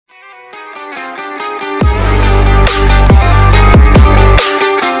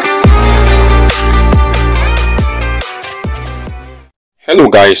Hello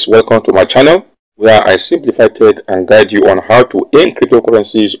guys, welcome to my channel where I simplify tech and guide you on how to earn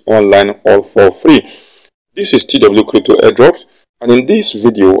cryptocurrencies online all for free. This is TW Crypto Airdrops, and in this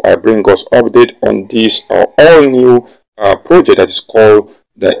video I bring us update on this all new project that is called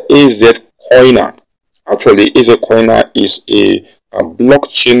the AZCoiner. Actually, AZCoiner is a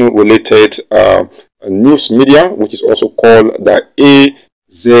blockchain related news media which is also called the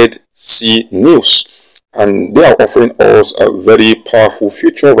AZC news. And they are offering us a very powerful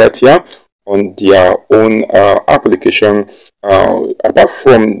feature right here on their own application. Apart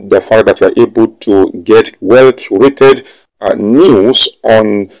from the fact that you are able to get well curated news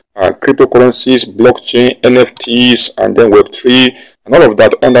on cryptocurrencies, blockchain, NFTs, and then Web3, and all of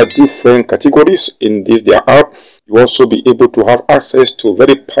that under different categories in their app, you also be able to have access to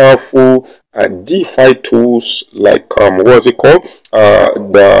very powerful DeFi tools like what's it called,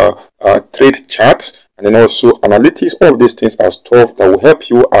 the trade charts, and then also analytics. All of these things are stuff that will help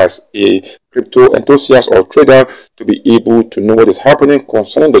you as a crypto enthusiast or trader to be able to know what is happening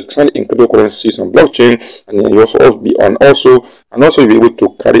concerning the trend in cryptocurrencies and blockchain, and then you also you'll be able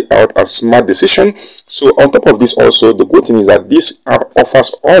to carry out a smart decision. So on top of this, also the good thing is that this app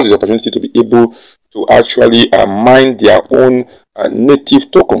offers us the opportunity to be able to actually mine their own native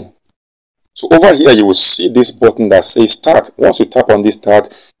token. So over here you will see this button that says start. Once you tap on this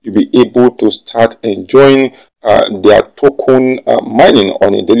start, you'll be able to start enjoying their token mining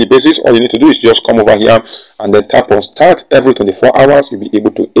on a daily basis. All you need to do is just come over here and then tap on start. Every 24 hours you'll be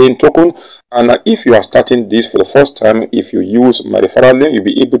able to earn token. And if you are starting this for the first time, if you use my referral link, you'll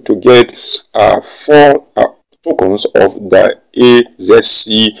be able to get 4 tokens of the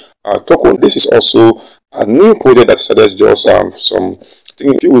AZC token. This is also a new project that started just a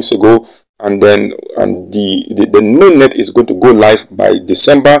few weeks ago, and then the mainnet is going to go live by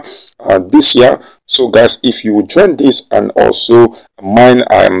December this year. So guys, if you join this and also mine,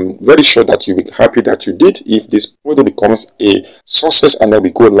 I'm very sure that you'll be happy that you did if this project becomes a success, and then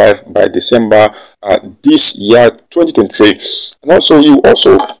we go live by December this year 2023. And also you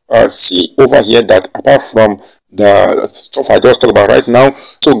also see over here that apart from the stuff I just talked about right now,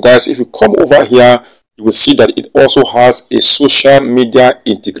 so guys, if you come over here, you will see that it also has a social media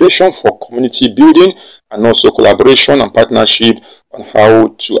integration for community building and also collaboration and partnership on how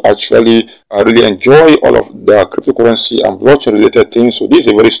to actually really enjoy all of the cryptocurrency and blockchain related things. So this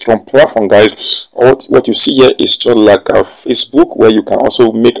is a very strong platform, guys. What you see here is just like a Facebook, where you can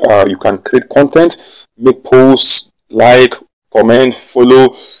also make you can create content, make posts, like, comment,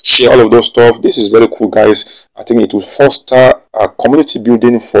 follow, share, all of those stuff. This is very cool, guys. I think it will foster community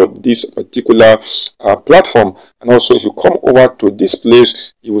building for this particular platform. And also if you come over to this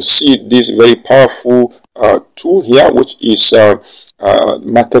place, you will see this very powerful tool here, which is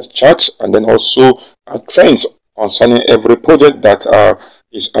market charts, and then also trends concerning every project that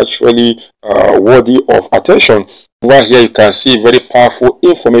is actually worthy of attention. Over here you can see very powerful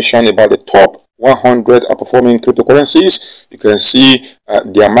information about the top 100 are performing cryptocurrencies. You can see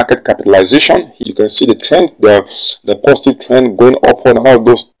their market capitalization. You can see the trend, the positive trend going up, and all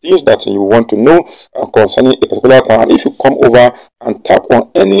those things that you want to know concerning a particular coin. And if you come over and tap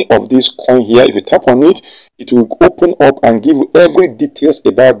on any of these coins here, if you tap on it, it will open up and give you every details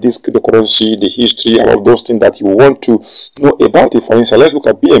about this cryptocurrency, the history, and all those things that you want to know about it. For instance, let's look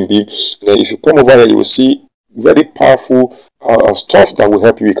at BNB. Then if you come over here, you will see very powerful stuff that will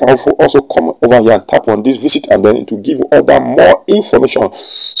help you. You can also come over here and tap on this visit, and then it will give you other more information.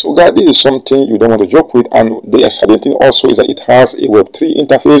 So guys, this is something you don't want to joke with. And the exciting thing also is that it has a Web3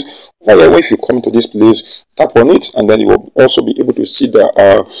 interface. Over here, if you come to this place, tap on it, and then you will also be able to see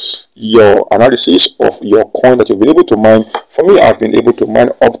the your analysis of your coin that you've been able to mine. For me, I've been able to mine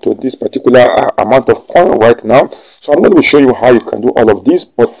up to this particular amount of coin right now. So I'm going to be showing you how you can do all of this.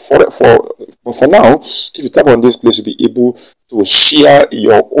 But for now, if you tap on this place, you'll be able to share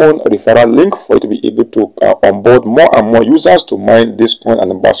your own referral link for you to be able to onboard more and more users to mine this coin.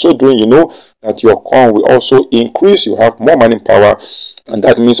 And by so doing, you know that your coin will also increase. You have more mining power, and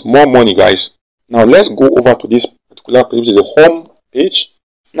that means more money, guys. Now let's go over to this particular page, which is the home page.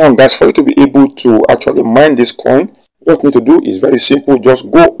 Now guys, for you to be able to actually mine this coin, what you need to do is very simple. Just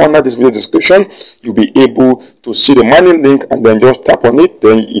go under this video description. You'll be able to see the mining link, and then just tap on it.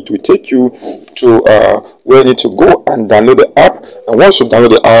 Then it will take you to where you need to go and download the app. And once you download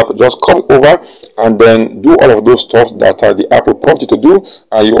the app, just come over and then do all of those stuff that the app will prompt you to do.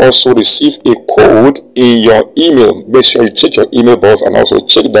 And you also receive a code in your email. Make sure you check your email box, and also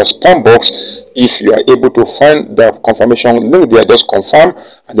check the spam box. If you are able to find the confirmation link there, just confirm,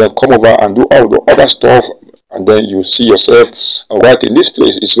 and then come over and do all the other stuff, and then you see yourself right in this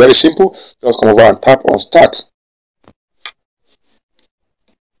place. It's very simple. Just come over and tap on start.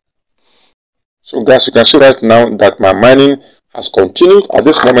 So guys, you can see right now that my mining has continued. At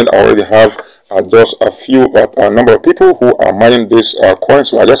this moment, I already have just a few number of people who are mining this coin.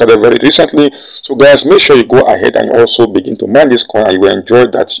 So I just started very recently. So guys, make sure you go ahead and also begin to mine this coin, and you will enjoy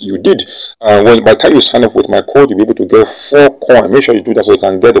that you did. When by the time you sign up with my code, you'll be able to get 4 coin. Make sure you do that so you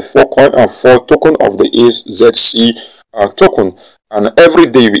can get the 4 coin and 4 token of the AZC token. And every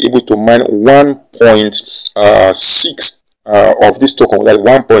day you'll be able to mine 1.6 of this token, like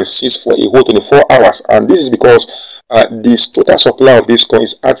 1.6 for a whole 24 hours. And this is because this total supply of this coin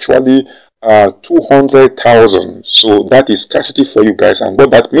is actually 200,000. So that is scarcity for you guys, and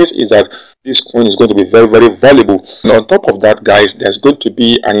what that means is that this coin is going to be very, very valuable. And on top of that, guys, there's going to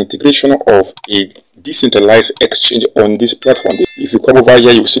be an integration of a decentralized exchange on this platform. If you come over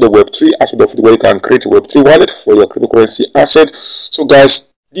here, you will see the Web3 aspect of it, where you can create a Web3 wallet for your cryptocurrency asset. So guys,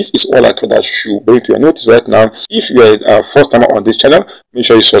 this is all I thought I should bring to your notice right now. If you are a first timer on this channel, make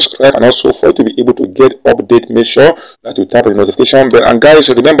sure you subscribe, and also for you to be able to get update, make sure that you tap on the notification bell. And guys,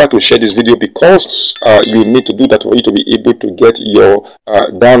 remember to share this video, because you need to do that for you to be able to get your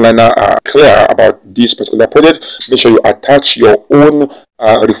downliner clear about this particular project. Make sure you attach your own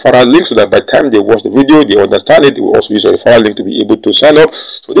referral link, so that by the time they watch the video, they understand it. They will also use your referral link to be able to sign up.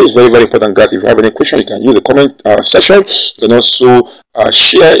 So this is very, very important, guys. If you have any question, you can use the comment section. You can also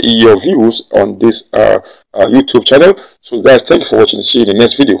share your views on this YouTube channel. So guys, thank you for watching. See you in the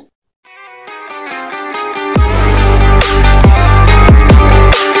next video.